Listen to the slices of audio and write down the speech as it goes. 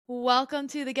Welcome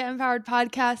to the Get Empowered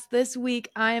podcast. This week,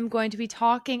 I am going to be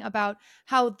talking about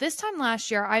how this time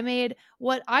last year, I made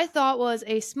what I thought was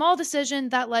a small decision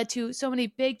that led to so many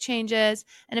big changes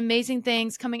and amazing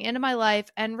things coming into my life,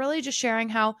 and really just sharing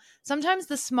how sometimes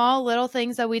the small little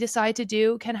things that we decide to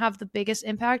do can have the biggest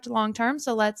impact long term.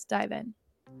 So let's dive in.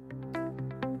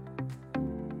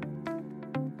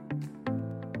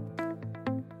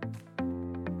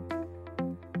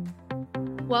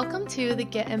 Welcome to the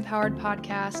Get Empowered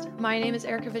podcast. My name is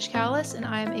Erica Vishkalis, and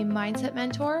I am a mindset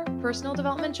mentor, personal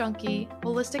development junkie,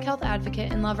 holistic health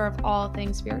advocate, and lover of all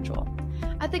things spiritual.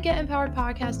 At the Get Empowered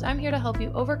podcast, I'm here to help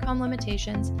you overcome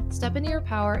limitations, step into your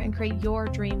power, and create your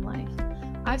dream life.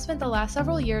 I've spent the last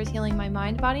several years healing my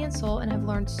mind, body, and soul, and have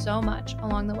learned so much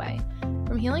along the way.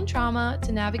 From healing trauma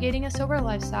to navigating a sober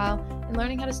lifestyle and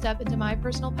learning how to step into my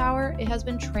personal power, it has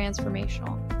been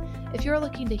transformational. If you're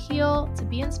looking to heal, to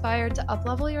be inspired, to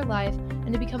uplevel your life,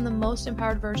 and to become the most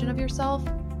empowered version of yourself,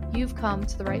 you've come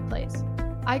to the right place.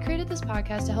 I created this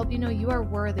podcast to help you know you are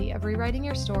worthy of rewriting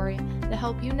your story, to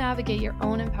help you navigate your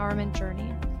own empowerment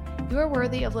journey. You are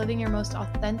worthy of living your most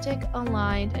authentic,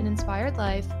 aligned, and inspired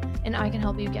life, and I can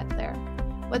help you get there.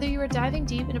 Whether you are diving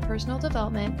deep into personal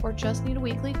development or just need a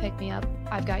weekly pick-me-up,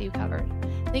 I've got you covered.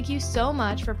 Thank you so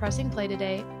much for pressing play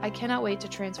today. I cannot wait to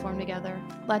transform together.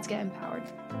 Let's get empowered.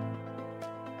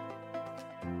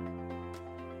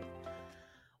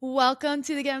 Welcome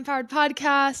to the Get Empowered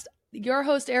podcast. Your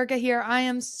host, Erica, here. I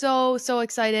am so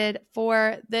excited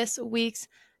for this week's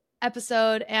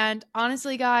episode. And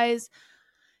honestly, guys,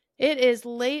 it is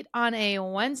late on a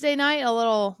Wednesday night. A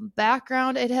little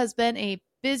background. It has been a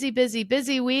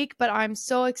busy week, but I'm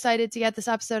so excited to get this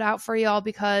episode out for y'all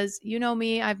because you know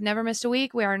me, I've never missed a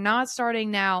week. We are not starting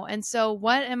now. And so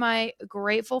what am I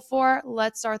grateful for?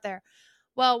 Let's start there.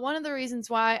 Well, one of the reasons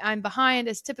why I'm behind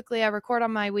is typically I record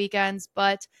on my weekends,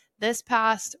 but this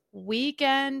past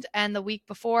weekend and the week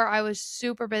before, I was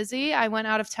super busy. I went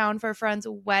out of town for a friend's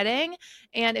wedding,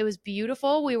 and it was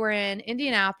beautiful. We were in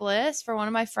Indianapolis for one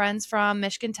of my friends from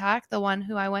Michigan Tech, the one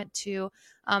who I went to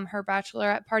her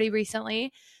bachelorette party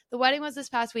recently. The wedding was this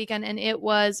past weekend, and it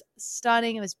was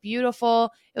stunning. It was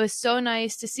beautiful. It was so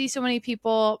nice to see so many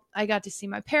people. I got to see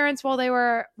my parents while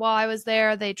I was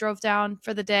there. They drove down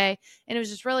for the day, and it was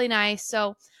just really nice.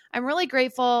 So I'm really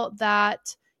grateful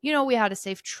that, we had a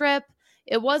safe trip.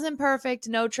 It wasn't perfect.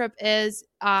 No trip is.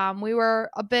 We were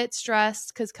a bit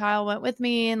stressed because Kyle went with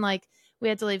me, and we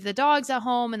had to leave the dogs at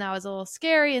home, and that was a little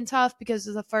scary and tough because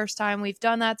it was the first time we've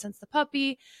done that since the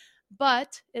puppy.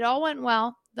 But it all went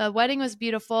well. The wedding was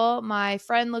beautiful. My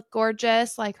friend looked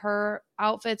gorgeous. Her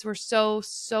outfits were so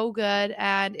good.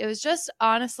 And it was just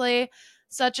honestly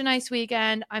such a nice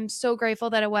weekend. I'm so grateful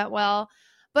that it went well.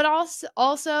 But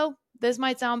also this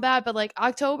might sound bad, but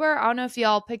October, I don't know if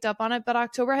y'all picked up on it, but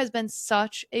October has been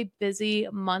such a busy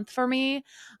month for me.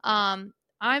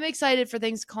 I'm excited for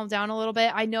things to calm down a little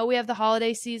bit. I know we have the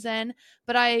holiday season,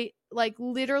 but I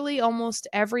literally almost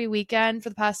every weekend for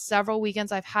the past several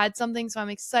weekends, I've had something. So I'm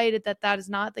excited that that is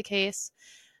not the case.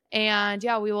 And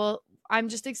yeah, I'm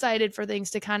just excited for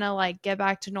things to kind of get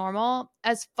back to normal.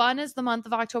 As fun as the month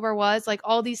of October was,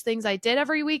 all these things I did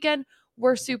every weekend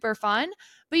were super fun.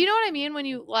 But you know what I mean? When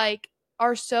you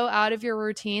are so out of your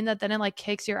routine that then it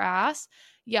kicks your ass.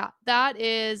 Yeah,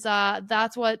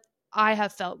 that's what I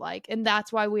have felt like. And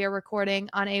that's why we are recording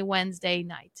on a Wednesday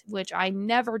night, which I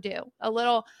never do. A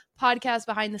little podcast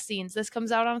behind the scenes. This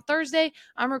comes out on Thursday.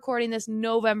 I'm recording this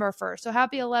November 1st. So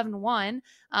happy 11/1.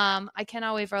 I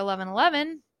cannot wait for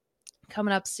 11/11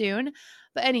 coming up soon.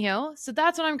 But anyhow, so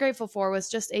that's what I'm grateful for, was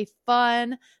just a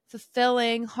fun,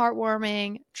 fulfilling,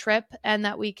 heartwarming trip, and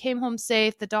that we came home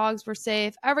safe. The dogs were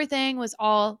safe. Everything was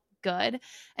all good.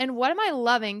 And what am I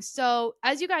loving? So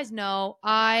as you guys know,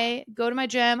 I go to my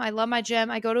gym. I love my gym.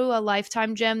 I go to a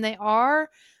Lifetime gym. They are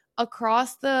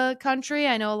across the country.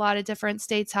 I know a lot of different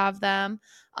states have them.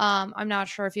 I'm not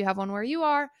sure if you have one where you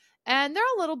are. And they're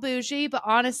a little bougie, but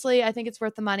honestly, I think it's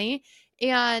worth the money.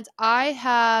 And I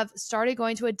have started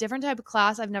going to a different type of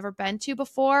class I've never been to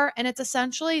before. And it's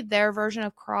essentially their version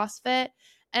of CrossFit.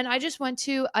 And I just went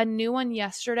to a new one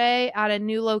yesterday at a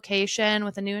new location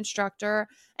with a new instructor.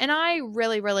 And I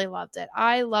really loved it.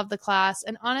 I love the class.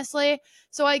 And honestly,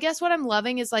 so I guess what I'm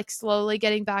loving is slowly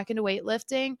getting back into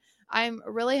weightlifting. I'm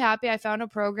really happy I found a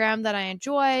program that I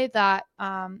enjoy, that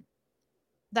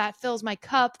fills my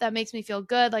cup, that makes me feel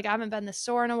good. I haven't been this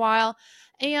sore in a while.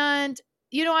 And,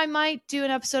 I might do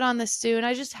an episode on this soon.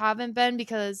 I just haven't been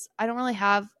because I don't really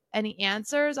have any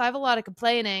answers. I have a lot of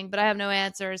complaining, but I have no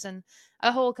answers. And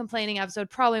a whole complaining episode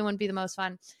probably wouldn't be the most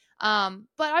fun. But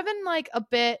I've been a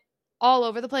bit all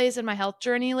over the place in my health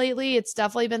journey lately. It's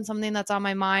definitely been something that's on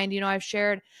my mind. I've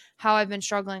shared how I've been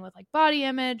struggling with like body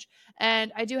image,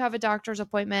 and I do have a doctor's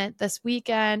appointment this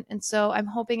weekend. And so I'm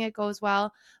hoping it goes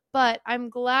well. But I'm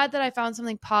glad that I found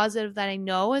something positive that I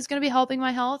know is going to be helping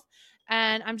my health.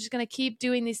 And I'm just going to keep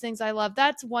doing these things I love.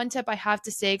 That's one tip I have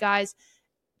to say, guys.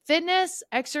 Fitness,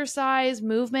 exercise,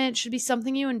 movement should be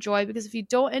something you enjoy, because if you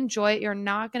don't enjoy it, you're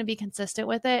not going to be consistent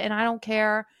with it. And I don't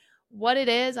care what it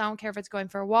is. I don't care if it's going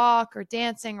for a walk or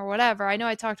dancing or whatever. I know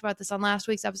I talked about this on last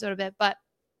week's episode a bit, but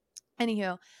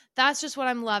anywho, that's just what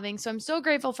I'm loving. So I'm so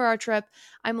grateful for our trip.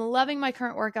 I'm loving my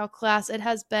current workout class. It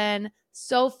has been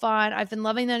so fun. I've been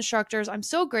loving the instructors. I'm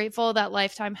so grateful that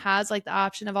Lifetime has like the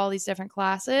option of all these different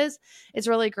classes. It's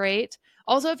really great.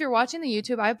 Also, if you're watching the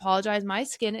YouTube, I apologize. My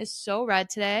skin is so red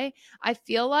today. I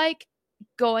feel like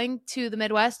going to the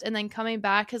Midwest and then coming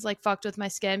back has like fucked with my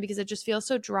skin, because it just feels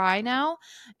so dry now.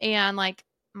 And like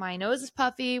my nose is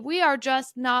puffy. We are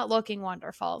just not looking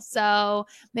wonderful. So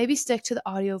maybe stick to the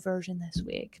audio version this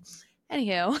week.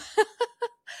 Anywho,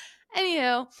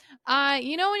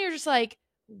 when you're just like,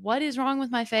 what is wrong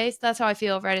with my face? That's how I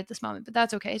feel right at this moment, but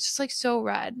that's okay. It's just like so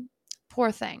red.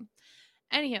 Poor thing.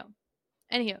 Anywho,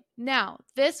 now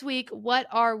this week, what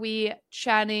are we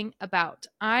chatting about?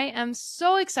 I am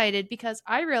so excited because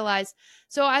I realized,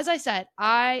 so as I said,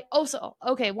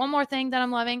 one more thing that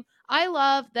I'm loving. I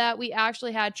love that we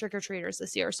actually had trick-or-treaters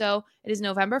this year. So it is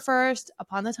November 1st.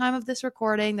 Upon the time of this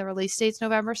recording, the release date's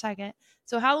November 2nd.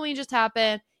 So Halloween just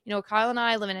happened. Kyle and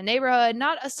I live in a neighborhood,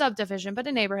 not a subdivision, but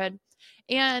a neighborhood.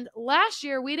 And last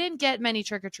year, we didn't get many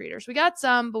trick-or-treaters. We got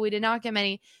some, but we did not get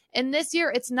many. And this year,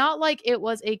 it's not like it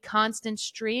was a constant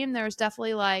stream. There's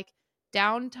definitely like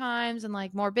down times and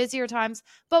like more busier times,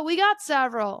 but we got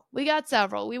several.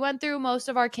 We went through most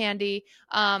of our candy.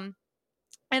 And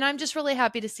I'm just really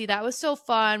happy to see that. It was so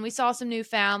fun. We saw some new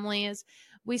families.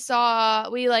 We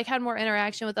like had more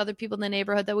interaction with other people in the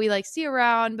neighborhood that we like see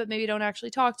around, but maybe don't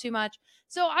actually talk too much.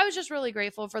 So I was just really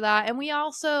grateful for that. And we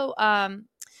also,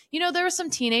 there were some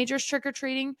teenagers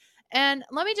trick-or-treating. And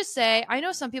let me just say, I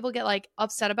know some people get like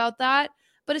upset about that,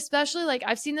 but especially like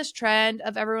I've seen this trend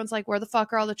of everyone's like, where the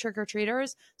fuck are all the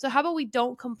trick-or-treaters? So how about we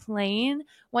don't complain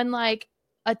when like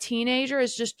a teenager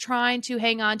is just trying to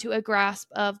hang on to a grasp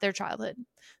of their childhood?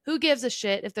 Who gives a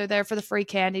shit if they're there for the free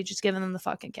candy, just giving them the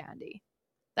fucking candy?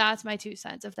 That's my 2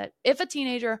 cents. If a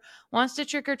teenager wants to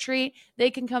trick or treat, they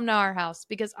can come to our house,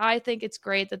 because I think it's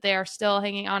great that they are still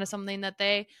hanging on to something that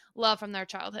they love from their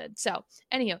childhood. So,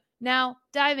 anywho, now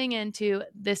diving into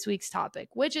this week's topic,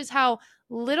 which is how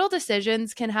little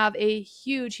decisions can have a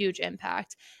huge, huge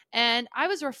impact. And I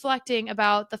was reflecting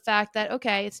about the fact that,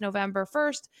 okay, it's November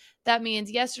 1st. That means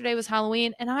yesterday was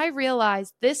Halloween. And I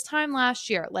realized this time last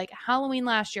year, like Halloween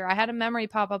last year, I had a memory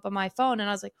pop up on my phone and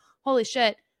I was like, holy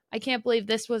shit, I can't believe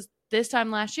this was this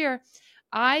time last year.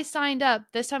 I signed up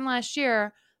this time last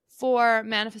year for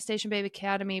Manifestation Babe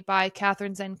Academy by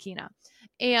Catherine Zenkina.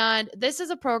 And this is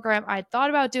a program I thought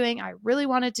about doing. I really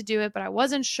wanted to do it, but I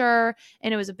wasn't sure.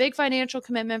 And it was a big financial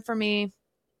commitment for me.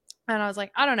 And I was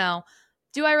like, I don't know.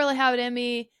 Do I really have it in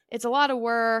me? It's a lot of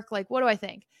work. Like, what do I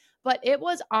think? But it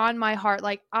was on my heart.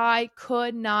 Like, I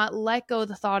could not let go of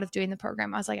the thought of doing the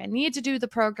program. I was like, I need to do the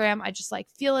program. I just like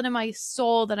feel it in my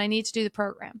soul that I need to do the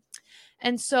program.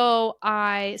 And so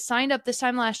I signed up this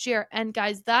time last year. And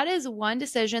guys, that is one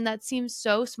decision that seems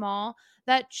so small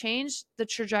that changed the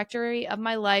trajectory of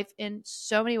my life in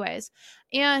so many ways.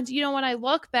 And, when I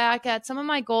look back at some of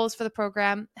my goals for the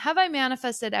program, have I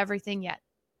manifested everything yet?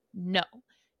 No.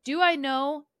 Do I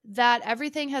know that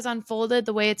everything has unfolded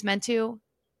the way it's meant to?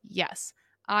 Yes,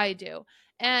 I do.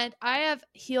 And I have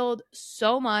healed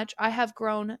so much. I have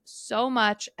grown so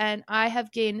much, and I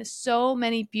have gained so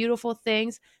many beautiful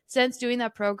things since doing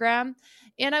that program.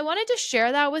 And I wanted to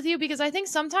share that with you, because I think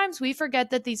sometimes we forget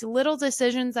that these little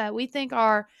decisions that we think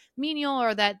are menial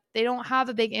or that they don't have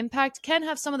a big impact can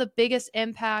have some of the biggest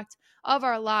impact of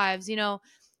our lives.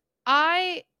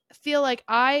 I feel like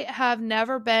I have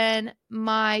never been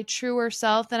my truer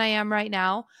self than I am right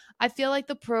now. I feel like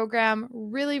the program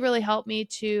really, really helped me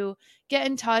to get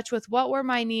in touch with what were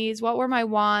my needs, what were my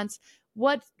wants,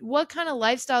 what kind of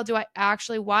lifestyle do I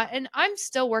actually want? And I'm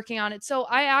still working on it. So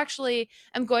I actually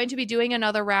am going to be doing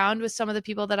another round with some of the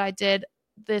people that I did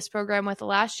this program with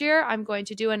last year. I'm going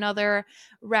to do another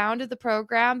round of the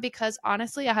program because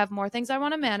honestly, I have more things I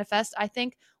want to manifest. I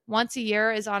think once a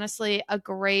year is honestly a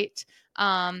great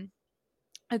amount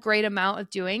of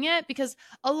doing it, because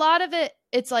a lot of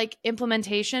it's like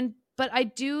implementation. But I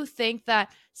do think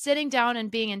that sitting down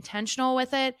and being intentional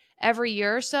with it every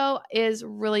year or so is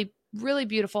really really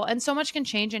beautiful. And so much can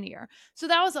change in a year. So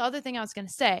that was the other thing I was going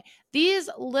to say. These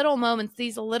little moments,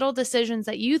 these little decisions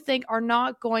that you think are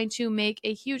not going to make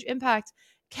a huge impact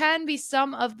can be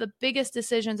some of the biggest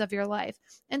decisions of your life.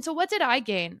 And so what did I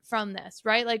gain from this,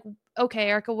 right? Like, okay,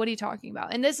 Erica, what are you talking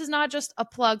about? And this is not just a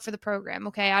plug for the program,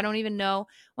 okay? I don't even know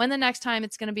when the next time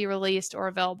it's going to be released or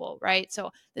available, right?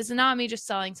 So this is not me just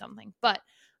selling something, but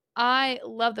I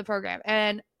love the program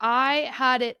and I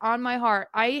had it on my heart.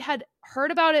 I had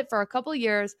heard about it for a couple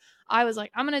years. I was like,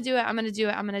 I'm going to do it. I'm going to do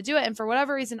it. I'm going to do it. And for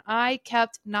whatever reason, I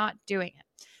kept not doing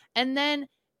it. And then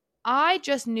I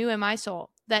just knew in my soul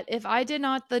that if I did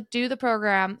not do the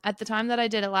program at the time that I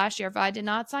did it last year, if I did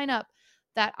not sign up,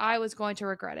 that I was going to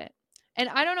regret it. And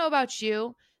I don't know about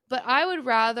you, but I would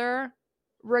rather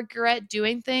regret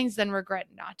doing things than regret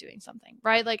not doing something,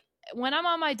 right? Like when I'm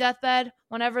on my deathbed,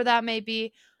 whenever that may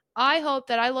be, I hope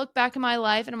that I look back in my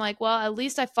life and I'm like, well, at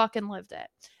least I fucking lived it.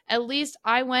 At least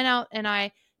I went out and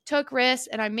I took risks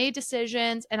and I made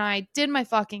decisions and I did my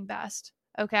fucking best.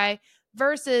 Okay.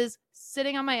 Versus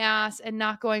sitting on my ass and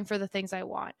not going for the things I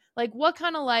want. Like what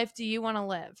kind of life do you want to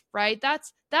live, right?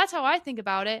 That's how I think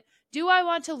about it. Do I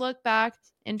want to look back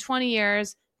in 20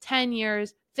 years, 10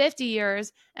 years, 50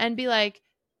 years and be like,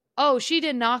 oh, she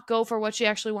did not go for what she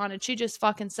actually wanted. She just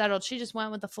fucking settled. She just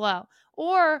went with the flow.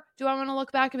 Or do I want to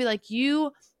look back and be like,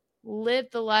 you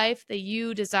lived the life that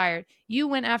you desired. You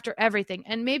went after everything.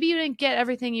 And maybe you didn't get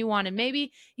everything you wanted.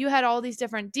 Maybe you had all these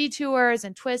different detours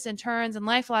and twists and turns and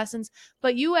life lessons,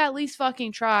 but you at least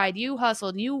fucking tried. You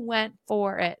hustled. You went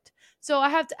for it. So I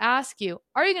have to ask you,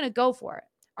 are you going to go for it?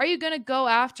 Are you going to go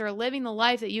after living the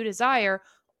life that you desire?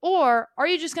 Or are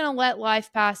you just going to let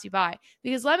life pass you by?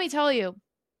 Because let me tell you,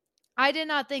 I did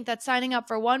not think that signing up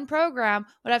for one program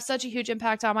would have such a huge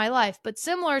impact on my life. But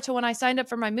similar to when I signed up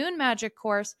for my Moon Magic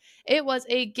course, it was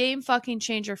a game fucking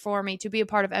changer for me to be a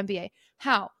part of MBA.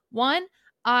 How? One,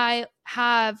 I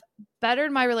have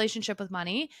bettered my relationship with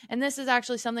money. And this is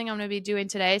actually something I'm going to be doing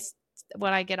today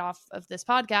when I get off of this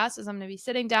podcast is I'm going to be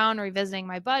sitting down, revisiting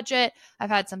my budget. I've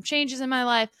had some changes in my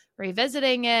life,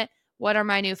 revisiting it. What are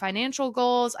my new financial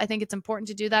goals? I think it's important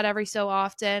to do that every so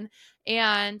often.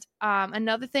 And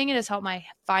another thing, it has helped my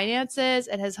finances.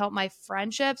 It has helped my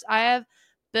friendships. I have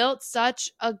built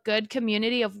such a good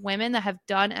community of women that have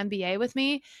done MBA with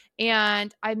me.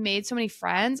 And I've made so many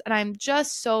friends. And I'm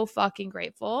just so fucking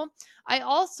grateful. I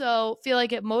also feel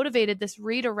like it motivated this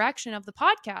redirection of the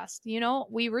podcast. You know,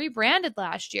 we rebranded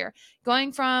last year,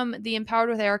 going from the Empowered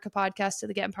with Erica podcast to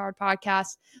the Get Empowered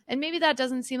podcast. And maybe that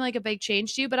doesn't seem like a big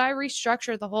change to you, but I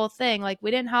restructured the whole thing. Like we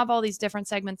didn't have all these different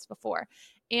segments before.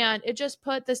 And it just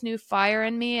put this new fire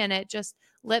in me and it just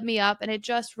lit me up and it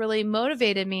just really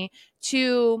motivated me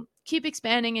to keep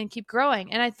expanding and keep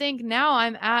growing. And I think now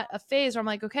I'm at a phase where I'm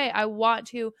like, okay, I want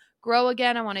to grow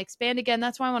again. I want to expand again.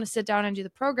 That's why I want to sit down and do the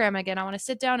program again. I want to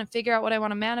sit down and figure out what I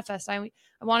want to manifest. I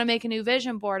want to make a new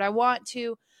vision board. I want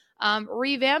to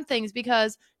revamp things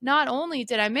because not only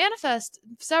did I manifest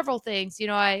several things, you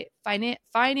know,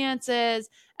 finances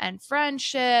and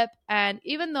friendship. And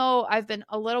even though I've been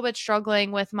a little bit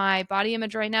struggling with my body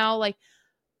image right now, like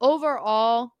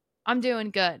overall, I'm doing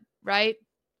good, right?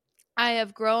 I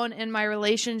have grown in my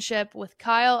relationship with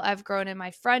Kyle. I've grown in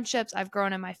my friendships. I've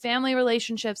grown in my family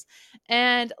relationships.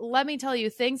 And let me tell you,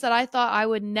 things that I thought I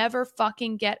would never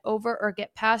fucking get over or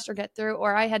get past or get through,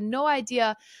 or I had no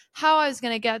idea how I was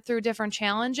going to get through different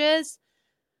challenges,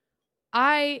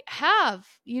 I have.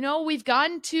 You know, we've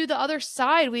gotten to the other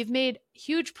side. We've made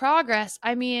huge progress.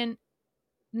 I mean,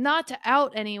 not to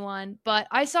out anyone, but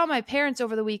I saw my parents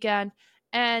over the weekend,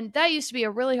 and that used to be a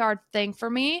really hard thing for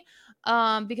me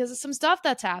because of some stuff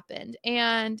that's happened.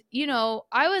 And, you know,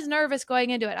 I was nervous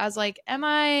going into it. I was like,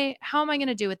 how am I going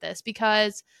to do with this?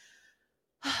 Because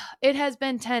it has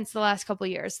been tense the last couple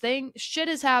of years. Shit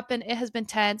has happened. It has been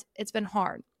tense. It's been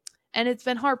hard. And it's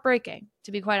been heartbreaking,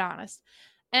 to be quite honest.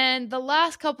 And the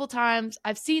last couple times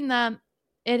I've seen them,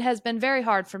 it has been very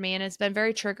hard for me and it's been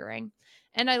very triggering.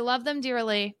 And I love them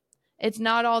dearly. It's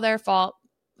not all their fault.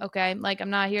 Okay. Like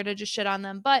I'm not here to just shit on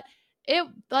them, but it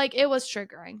was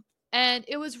triggering. And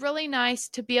it was really nice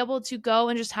to be able to go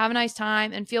and just have a nice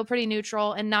time and feel pretty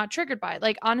neutral and not triggered by it.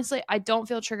 Like, honestly, I don't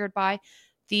feel triggered by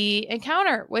the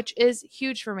encounter, which is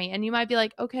huge for me. And you might be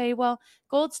like, okay, well,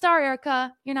 gold star,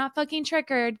 Erica, you're not fucking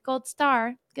triggered. Gold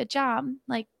star. Good job.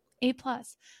 Like A+.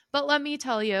 But let me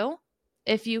tell you,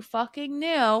 if you fucking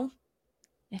knew,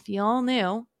 if you all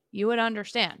knew, you would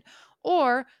understand.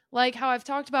 Or like how I've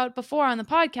talked about before on the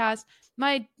podcast,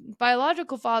 my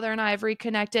biological father and I have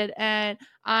reconnected and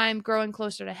I'm growing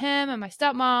closer to him and my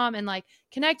stepmom and like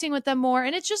connecting with them more.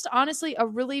 And it's just honestly a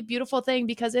really beautiful thing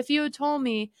because if you had told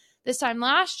me this time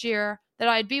last year that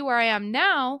I'd be where I am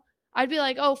now, I'd be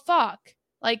like, oh, fuck.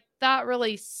 Like, that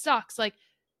really sucks. Like,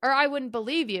 or I wouldn't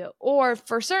believe you. Or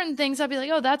for certain things, I'd be like,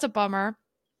 oh, that's a bummer.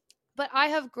 But I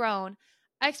have grown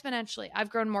exponentially. I've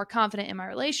grown more confident in my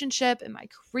relationship, in my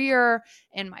career,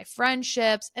 in my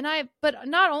friendships. But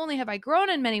not only have I grown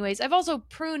in many ways, I've also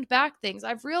pruned back things.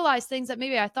 I've realized things that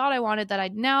maybe I thought I wanted that I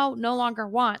now no longer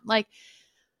want. Like,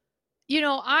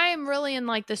 I'm really in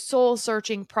like the soul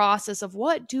searching process of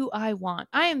what do I want?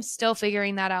 I am still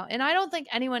figuring that out. And I don't think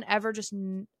anyone ever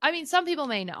some people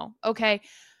may know, okay?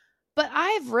 But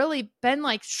I've really been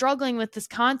like struggling with this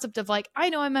concept of like, I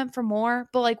know I'm meant for more,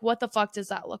 but like, what the fuck does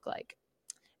that look like?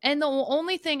 And the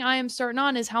only thing I am certain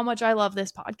on is how much I love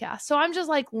this podcast. So I'm just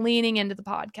like leaning into the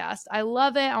podcast. I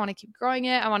love it. I want to keep growing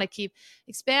it. I want to keep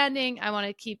expanding. I want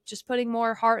to keep just putting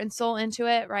more heart and soul into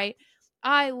it, right?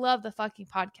 I love the fucking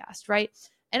podcast, right?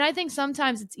 And I think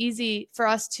sometimes it's easy for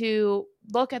us to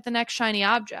look at the next shiny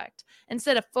object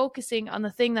instead of focusing on the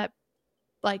thing that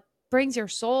like brings your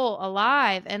soul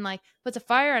alive and like puts a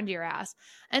fire under your ass.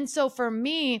 And so for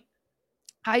me,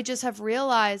 I just have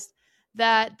realized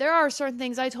that there are certain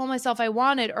things I told myself I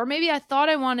wanted, or maybe I thought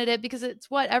I wanted it because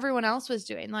it's what everyone else was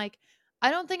doing. Like,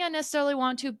 I don't think I necessarily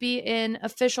want to be an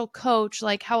official coach,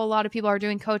 like how a lot of people are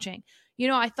doing coaching.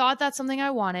 I thought that's something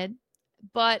I wanted,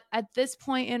 but at this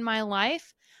point in my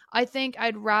life, I think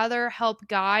I'd rather help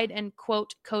guide and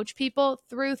quote coach people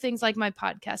through things like my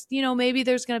podcast. Maybe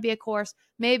there's going to be a course,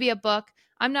 maybe a book.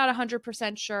 I'm not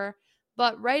 100% sure.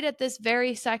 But right at this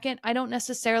very second, I don't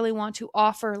necessarily want to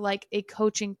offer like a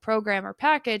coaching program or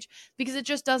package because it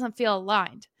just doesn't feel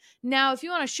aligned. Now, if you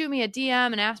want to shoot me a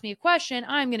DM and ask me a question,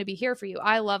 I'm going to be here for you.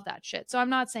 I love that shit. So I'm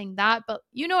not saying that, but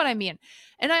you know what I mean.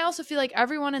 And I also feel like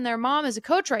everyone and their mom is a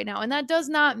coach right now. And that does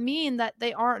not mean that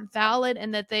they aren't valid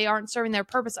and that they aren't serving their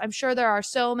purpose. I'm sure there are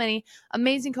so many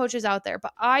amazing coaches out there,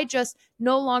 but I just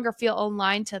no longer feel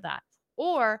aligned to that.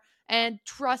 And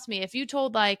trust me, if you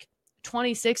told like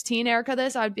 2016 Erica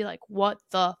this, I'd be like, what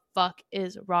the fuck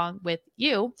is wrong with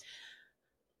you?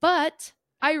 But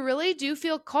I really do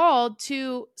feel called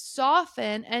to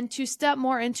soften and to step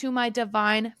more into my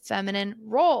divine feminine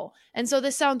role. And so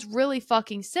this sounds really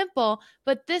fucking simple,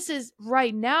 but this is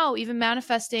right now even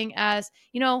manifesting as,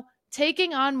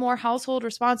 taking on more household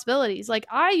responsibilities. Like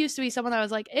I used to be someone that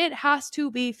was like, it has to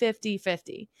be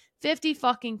 50-50, 50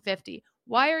 fucking 50.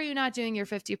 Why are you not doing your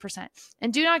 50%?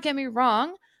 And do not get me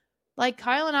wrong, like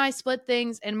Kyle and I split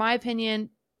things, in my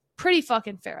opinion, pretty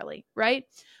fucking fairly, right?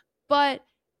 But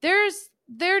there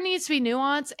needs to be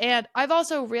nuance. And I've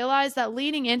also realized that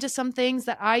leaning into some things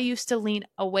that I used to lean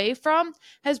away from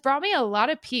has brought me a lot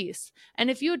of peace.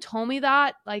 And if you had told me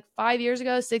that like 5 years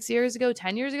ago, 6 years ago,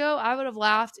 10 years ago, I would have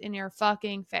laughed in your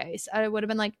fucking face. I would have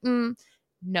been like,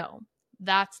 no,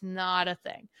 that's not a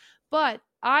thing. But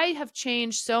I have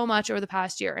changed so much over the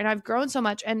past year and I've grown so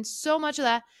much. And so much of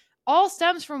that all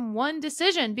stems from one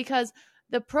decision because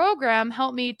the program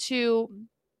helped me to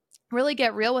really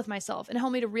get real with myself and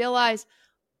help me to realize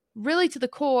really to the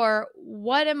core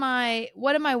what am I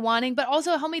wanting, but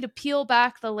also help me to peel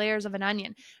back the layers of an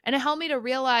onion. And it helped me to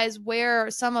realize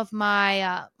where some of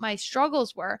my my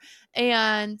struggles were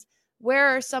and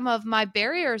where some of my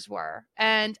barriers were.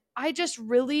 And I just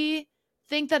really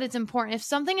think that it's important, if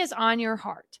something is on your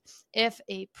heart, if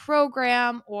a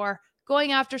program or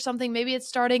going after something, maybe it's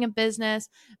starting a business,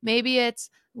 maybe it's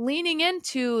leaning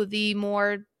into the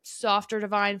more softer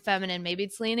divine feminine, maybe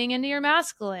it's leaning into your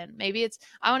masculine, maybe it's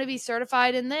I want to be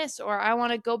certified in this, or I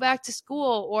want to go back to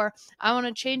school, or I want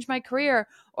to change my career,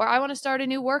 or I want to start a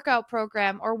new workout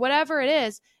program, or whatever it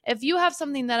is. If you have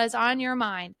something that is on your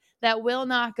mind that will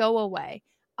not go away,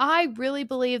 I really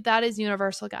believe that is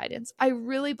universal guidance. I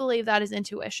really believe that is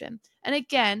intuition. And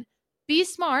again, be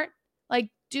smart, like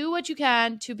do what you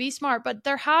can to be smart, but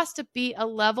there has to be a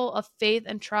level of faith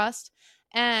and trust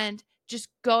and just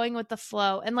going with the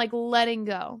flow and like letting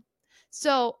go.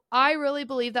 So I really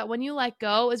believe that when you let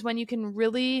go is when you can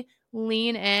really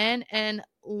lean in and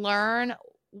learn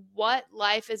what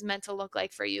life is meant to look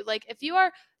like for you. Like if you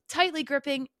are tightly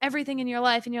gripping everything in your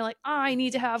life and you're like, I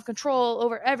need to have control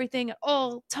over everything at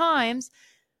all times,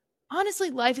 honestly,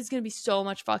 life is going to be so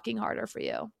much fucking harder for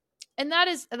you. And that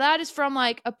is from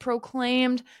like a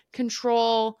proclaimed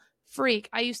control freak.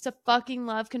 I used to fucking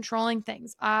love controlling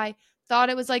things. I thought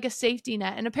it was like a safety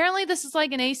net. And apparently this is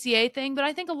like an ACA thing, but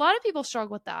I think a lot of people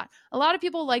struggle with that. A lot of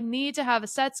people like need to have a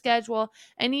set schedule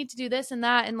and need to do this and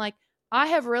that. And like, I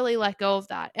have really let go of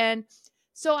that. And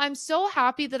so I'm so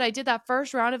happy that I did that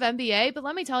first round of MBA, but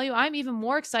let me tell you, I'm even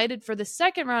more excited for the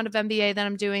second round of MBA that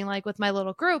I'm doing like with my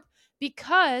little group,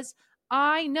 because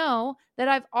I know that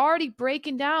I've already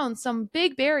broken down some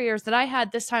big barriers that I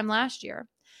had this time last year.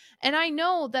 And I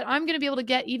know that I'm going to be able to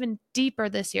get even deeper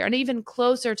this year and even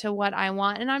closer to what I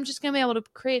want. And I'm just going to be able to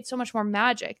create so much more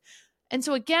magic. And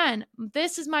so again,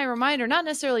 this is my reminder, not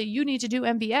necessarily you need to do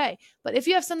MBA, but if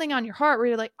you have something on your heart where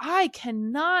you're like, I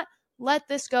cannot let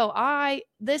this go.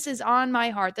 This is on my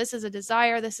heart. This is a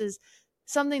desire. This is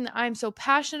something that I'm so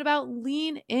passionate about.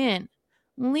 Lean in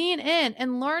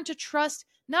and learn to trust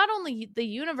not only the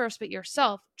universe, but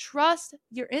yourself. Trust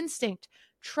your instinct.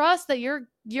 Trust that your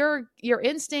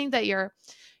instinct, that your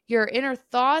inner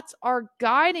thoughts are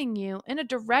guiding you in a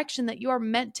direction that you are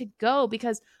meant to go.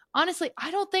 Because honestly,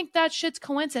 I don't think that shit's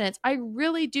coincidence. I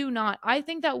really do not. I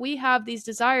think that we have these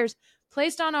desires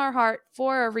placed on our heart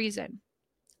for a reason.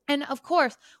 And of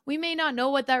course, we may not know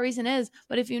what that reason is,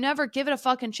 but if you never give it a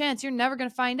fucking chance, you're never going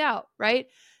to find out, right?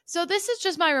 So this is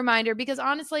just my reminder, because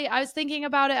honestly, I was thinking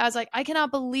about it. I was like, I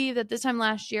cannot believe that this time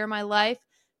last year, my life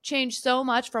changed so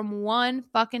much from one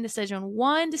fucking decision.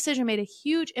 One decision made a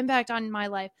huge impact on my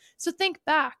life. So think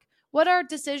back. What are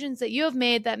decisions that you have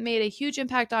made that made a huge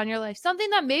impact on your life? Something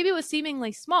that maybe was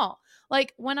seemingly small.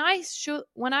 Like when I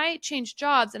changed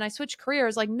jobs and I switched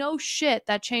careers, like no shit,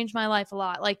 that changed my life a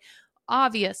lot. Like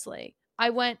obviously, I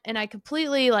went and I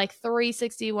completely like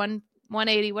 360,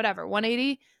 180, whatever,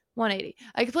 180.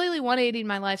 I completely 180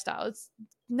 my lifestyle. It's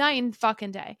night and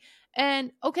fucking day.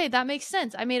 And okay, that makes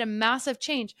sense. I made a massive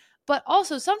change. But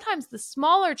also, sometimes the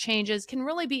smaller changes can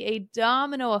really be a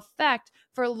domino effect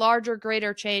for larger,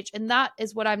 greater change. And that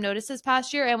is what I've noticed this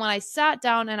past year. And when I sat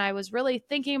down and I was really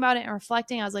thinking about it and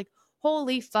reflecting, I was like,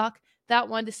 holy fuck, that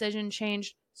one decision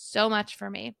changed so much for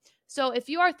me. So if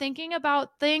you are thinking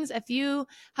about things, if you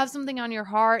have something on your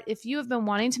heart, if you have been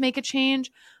wanting to make a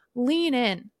change, lean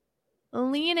in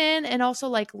and also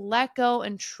like let go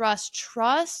and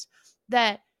trust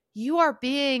that you are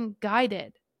being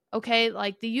guided. Okay.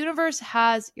 Like the universe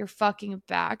has your fucking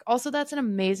back. Also, that's an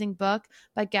amazing book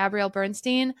by Gabrielle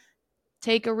Bernstein.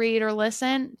 Take a read or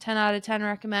listen. 10 out of 10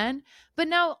 recommend. But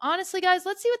now, honestly, guys,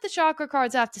 let's see what the chakra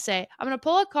cards have to say. I'm going to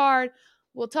pull a card.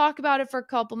 We'll talk about it for a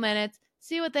couple minutes,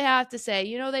 see what they have to say.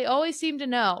 You know, they always seem to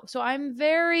know. So I'm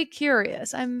very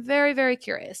curious. I'm very, very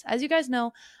curious. As you guys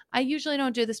know, I usually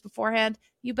don't do this beforehand.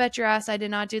 You bet your ass I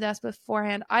did not do this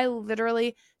beforehand. I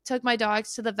literally took my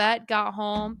dogs to the vet, got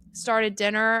home, started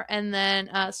dinner, and then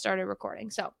started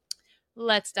recording. So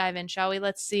let's dive in, shall we?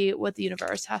 Let's see what the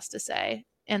universe has to say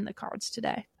in the cards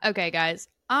today. Okay, guys,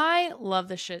 I love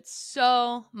this shit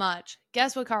so much.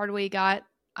 Guess what card we got?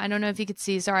 I don't know if you could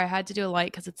see. Sorry, I had to do a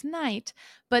light because it's night.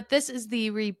 But this is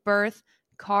the Rebirth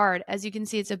card. As you can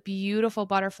see, it's a beautiful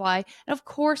butterfly. And of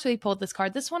course, we pulled this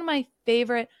card. This is one of my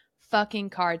favorite fucking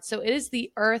cards. So it is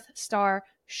the Earth Star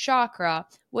chakra,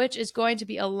 which is going to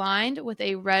be aligned with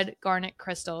a red garnet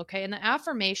crystal. Okay. And the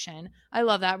affirmation, I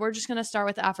love that. We're just going to start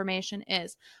with the affirmation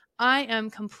is, I am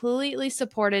completely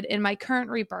supported in my current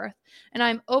rebirth, and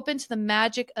I'm open to the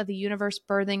magic of the universe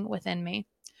birthing within me.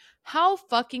 How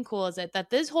fucking cool is it that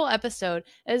this whole episode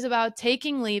is about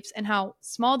taking leaps and how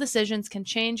small decisions can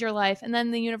change your life? And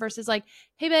then the universe is like,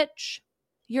 hey, bitch,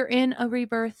 you're in a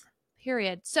rebirth,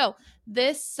 period. So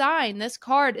this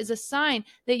card is a sign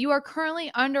that you are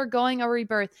currently undergoing a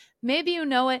rebirth. Maybe you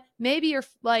know it. Maybe you're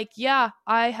like, yeah,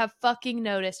 I have fucking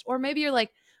noticed. Or maybe you're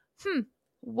like,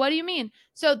 what do you mean?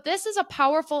 So this is a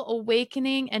powerful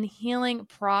awakening and healing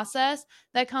process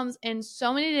that comes in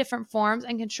so many different forms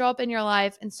and can show up in your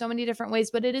life in so many different ways,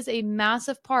 but it is a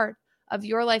massive part of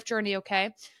your life journey,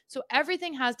 okay? So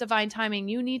everything has divine timing.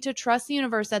 You need to trust the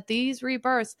universe that these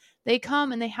rebirths, they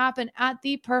come and they happen at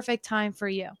the perfect time for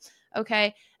you,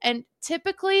 okay? And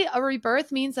typically a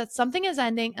rebirth means that something is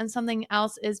ending and something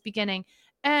else is beginning.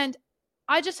 And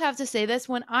I just have to say this,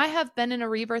 when I have been in a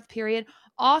rebirth period,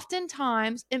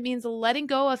 oftentimes it means letting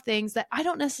go of things that I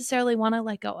don't necessarily want to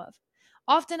let go of.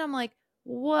 Often I'm like,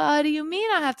 what do you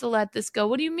mean I have to let this go?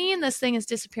 What do you mean this thing is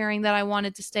disappearing that I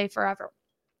wanted to stay forever?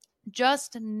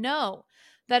 Just know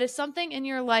that if something in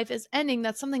your life is ending,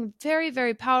 that something very,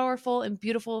 very powerful and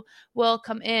beautiful will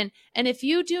come in. And if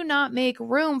you do not make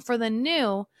room for the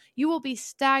new, you will be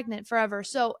stagnant forever.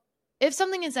 So if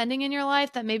something is ending in your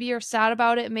life that maybe you're sad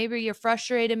about it, maybe you're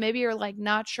frustrated, maybe you're like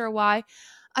not sure why,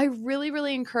 I really,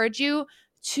 really encourage you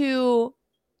to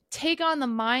take on the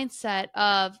mindset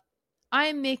of,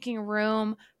 I'm making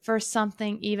room for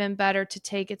something even better to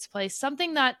take its place.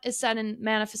 Something that is said in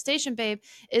manifestation, babe,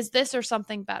 is this or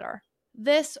something better.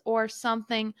 This or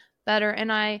something better.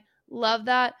 And I love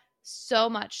that so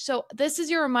much. So this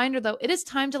is your reminder, though. It is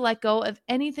time to let go of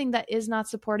anything that is not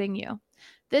supporting you.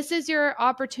 This is your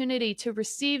opportunity to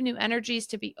receive new energies,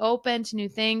 to be open to new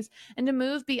things, and to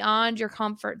move beyond your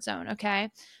comfort zone, okay?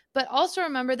 but also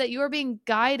remember that you are being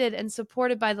guided and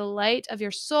supported by the light of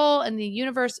your soul and the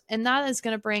universe, and that is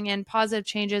going to bring in positive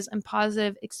changes and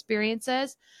positive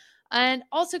experiences. And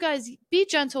also, guys, be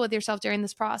gentle with yourself during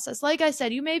this process. Like I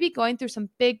said, you may be going through some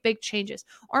big changes,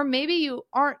 or maybe you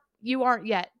aren't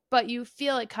yet, but you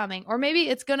feel it coming, or maybe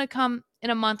it's going to come in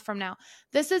a month from now.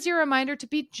 This is your reminder to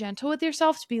be gentle with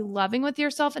yourself, to be loving with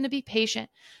yourself, and to be patient.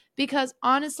 Because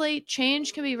honestly,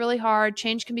 change can be really hard,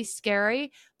 change can be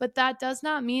scary, but that does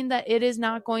not mean that it is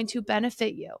not going to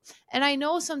benefit you. And I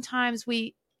know sometimes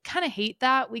we kind of hate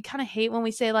that. We kind of hate when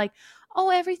we say, like, oh,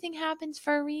 everything happens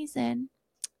for a reason.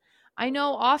 I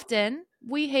know often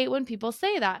we hate when people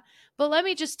say that, but let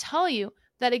me just tell you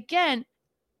that again,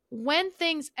 when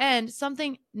things end,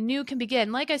 something new can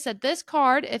begin. Like I said, this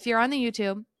card, if you're on the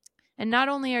YouTube, and not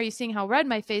only are you seeing how red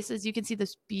my face is, you can see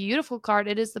this beautiful card.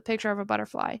 It is the picture of a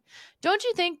butterfly. Don't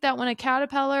you think that when a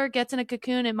caterpillar gets in a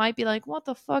cocoon, it might be like, what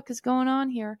the fuck is going on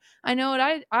here? I know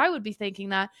what I would be thinking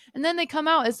that. And then they come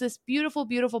out as this beautiful,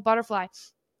 beautiful butterfly.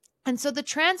 And so the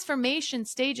transformation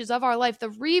stages of our life, the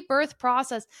rebirth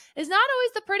process is not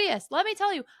always the prettiest. Let me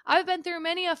tell you, I've been through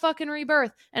many a fucking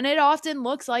rebirth and it often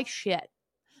looks like shit.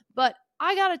 But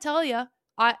I gotta tell you,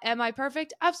 am I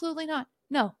perfect? Absolutely not.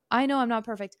 No, I know I'm not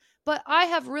perfect, but I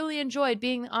have really enjoyed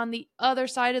being on the other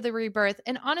side of the rebirth.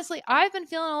 And honestly, I've been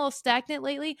feeling a little stagnant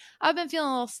lately. I've been feeling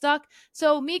a little stuck.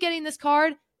 So me getting this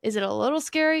card, is it a little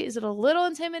scary? Is it a little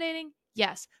intimidating?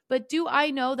 Yes. But do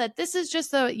I know that this is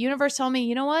just the universe telling me,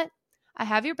 you know what? I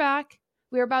have your back.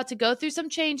 We're about to go through some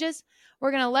changes.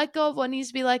 We're going to let go of what needs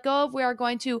to be let go of. We are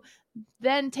going to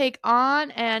then take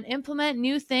on and implement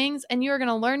new things, and you're going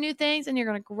to learn new things, and you're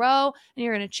going to grow, and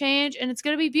you're going to change, and it's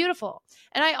going to be beautiful.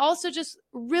 And I also just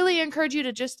really encourage you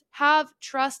to just have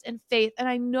trust and faith. And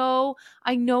I know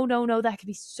that can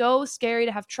be so scary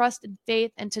to have trust and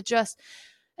faith, and to just,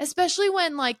 especially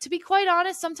when, like, to be quite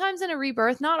honest, sometimes in a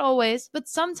rebirth, not always, but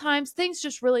sometimes things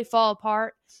just really fall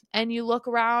apart, and you look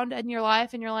around in your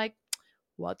life and you're like,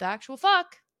 what the actual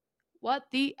fuck? What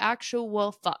the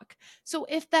actual fuck? So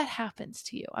if that happens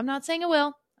to you, I'm not saying it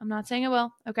will.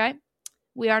 Okay?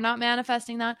 We are not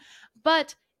manifesting that.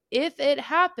 But if it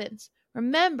happens,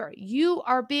 remember, you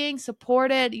are being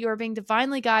supported, you are being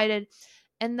divinely guided,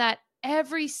 and that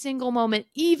every single moment,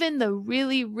 even the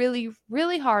really, really,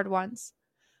 really hard ones,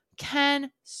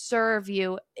 can serve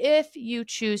you if you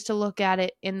choose to look at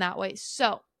it in that way.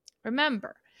 So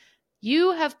remember,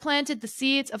 you have planted the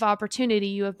seeds of opportunity.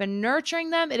 You have been nurturing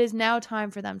them. It is now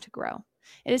time for them to grow.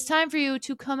 It is time for you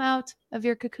to come out of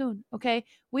your cocoon, okay?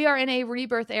 We are in a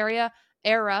rebirth era.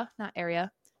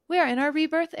 We are in our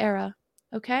rebirth era,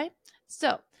 okay?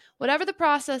 So whatever the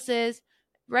process is,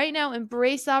 right now,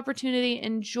 embrace the opportunity.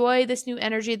 Enjoy this new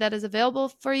energy that is available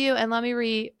for you. And let me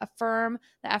reaffirm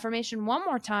the affirmation one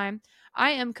more time.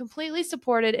 I am completely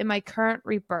supported in my current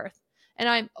rebirth, and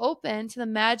I'm open to the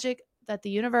magic that the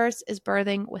universe is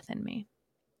birthing within me.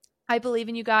 I believe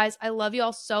in you guys. I love you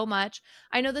all so much.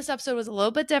 I know this episode was a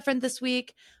little bit different this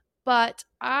week, but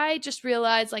I just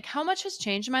realized, like, how much has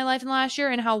changed in my life in the last year,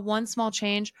 and how one small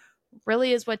change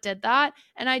really is what did that.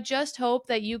 And I just hope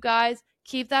that you guys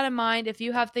keep that in mind. If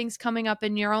you have things coming up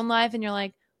in your own life and you're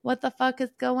like, what the fuck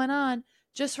is going on?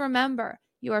 Just remember,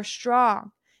 you are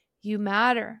strong. You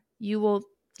matter. You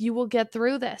will get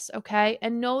through this, okay?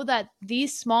 And know that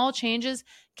these small changes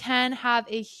can have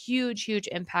a huge, huge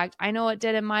impact. I know it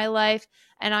did in my life,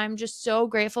 and I'm just so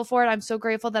grateful for it. I'm so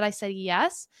grateful that I said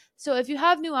yes. So if you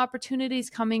have new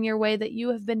opportunities coming your way that you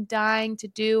have been dying to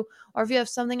do, or if you have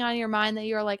something on your mind that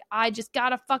you're like, I just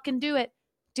gotta fucking do it,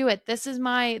 do it. This is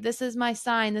my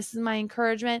sign. This is my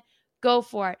encouragement. Go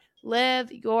for it.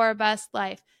 Live your best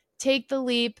life. Take the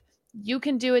leap. You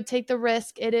can do it. Take the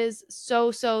risk. It is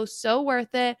so, so, so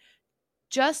worth it.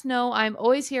 Just know I'm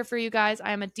always here for you guys.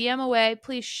 I am a DM away.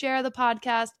 Please share the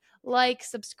podcast, like,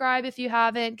 subscribe if you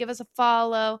haven't, give us a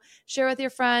follow, share with your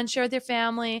friends, share with your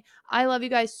family. I love you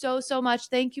guys so, so much.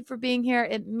 Thank you for being here.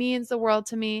 It means the world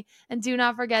to me. And do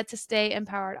not forget to stay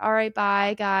empowered. All right,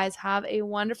 bye, guys. Have a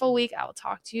wonderful week. I will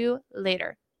talk to you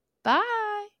later.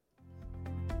 Bye.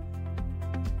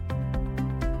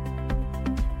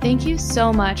 Thank you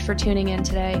so much for tuning in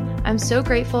today. I'm so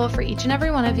grateful for each and every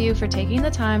one of you for taking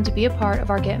the time to be a part of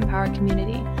our Get Empowered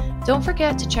community. Don't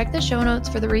forget to check the show notes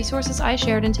for the resources I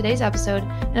shared in today's episode,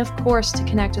 and of course, to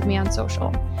connect with me on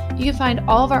social. You can find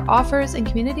all of our offers and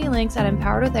community links at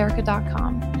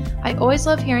empoweredwitherica.com. I always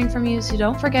love hearing from you, so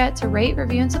don't forget to rate,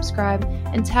 review, and subscribe,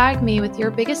 and tag me with your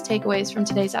biggest takeaways from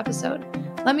today's episode.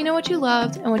 Let me know what you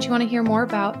loved and what you want to hear more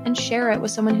about, and share it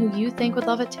with someone who you think would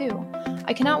love it too.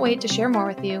 I cannot wait to share more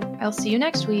with you. I'll see you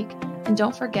next week, and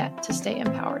don't forget to stay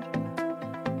empowered.